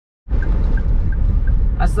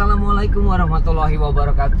Assalamualaikum warahmatullahi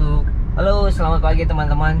wabarakatuh. Halo, selamat pagi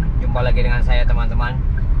teman-teman. Jumpa lagi dengan saya teman-teman.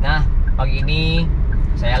 Nah, pagi ini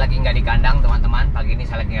saya lagi nggak di kandang teman-teman. Pagi ini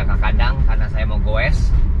saya lagi nggak ke kandang karena saya mau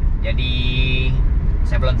goes. Jadi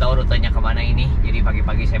saya belum tahu rutenya kemana ini. Jadi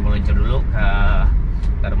pagi-pagi saya meluncur dulu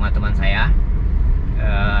ke rumah teman saya.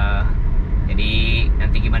 Jadi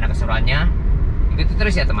nanti gimana keseruannya, ikuti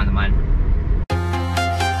terus ya teman-teman.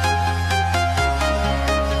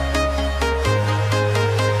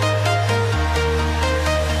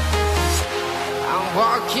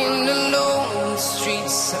 Walking alone, the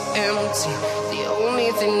streets are empty. The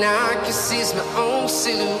only thing I can see is my own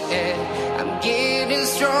silhouette. I'm getting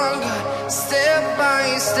stronger, step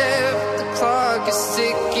by step. The clock is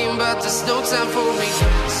ticking, but there's no time for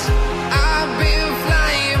regrets. I've been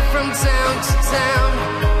flying from town to town,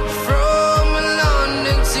 from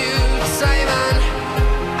London to Taiwan.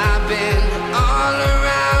 I've been all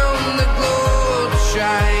around the globe,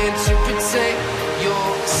 trying to protect your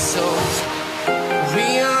soul.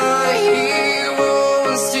 We are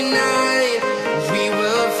heroes tonight. We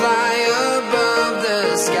will fly above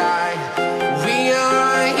the sky. We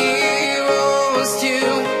are heroes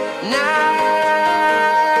tonight.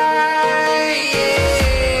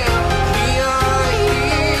 Yeah. We are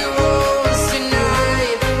heroes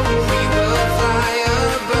tonight. We will fly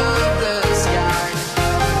above the sky.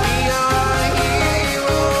 We are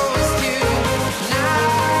heroes tonight.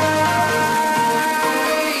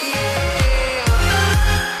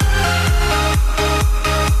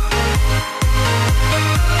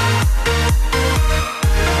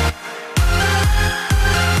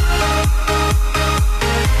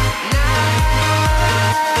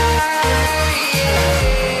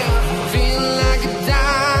 Feel like a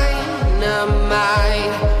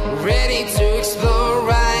dynamite, ready to explode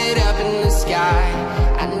right up in the sky.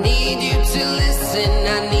 I need you to listen,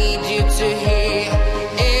 I need you to hear,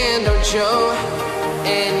 and don't show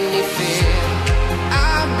any fear.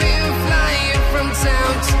 I've been flying from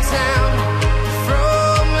town to town,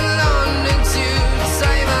 from London to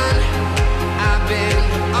Taiwan. I've been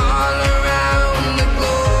all around the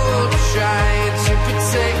globe, trying to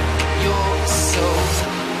protect your soul.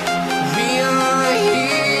 We are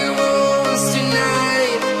heroes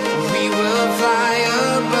tonight. We will fly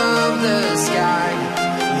above the sky.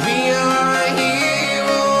 We are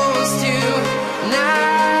heroes tonight.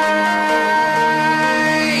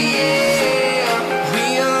 Yeah. We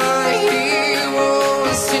are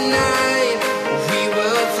heroes tonight. We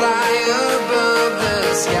will fly above the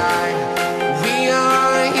sky. We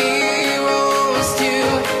are heroes tonight.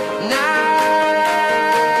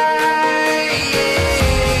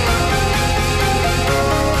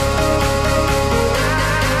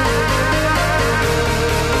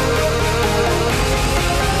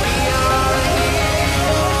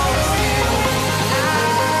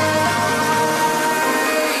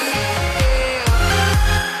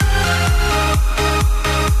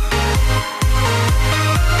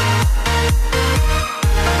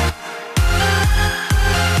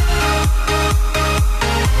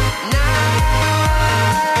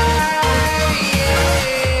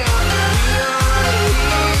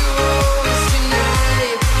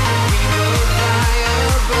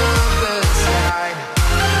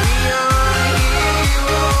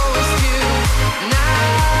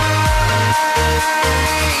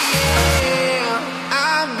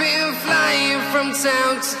 I've been flying from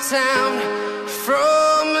town to town,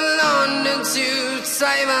 from London to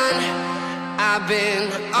Taiwan. I've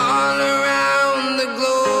been all around the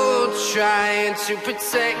globe, trying to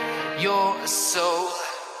protect your soul.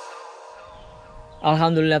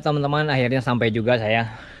 Alhamdulillah teman-teman, akhirnya sampai juga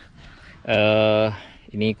saya.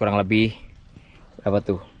 Ini kurang lebih berapa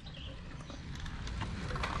tuh?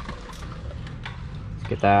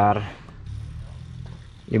 Sekitar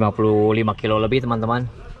 55 kilo lebih teman-teman.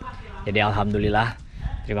 Jadi alhamdulillah.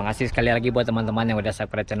 Terima kasih sekali lagi buat teman-teman yang udah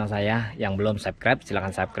subscribe channel saya. Yang belum subscribe silahkan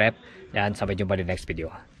subscribe. Dan sampai jumpa di next video.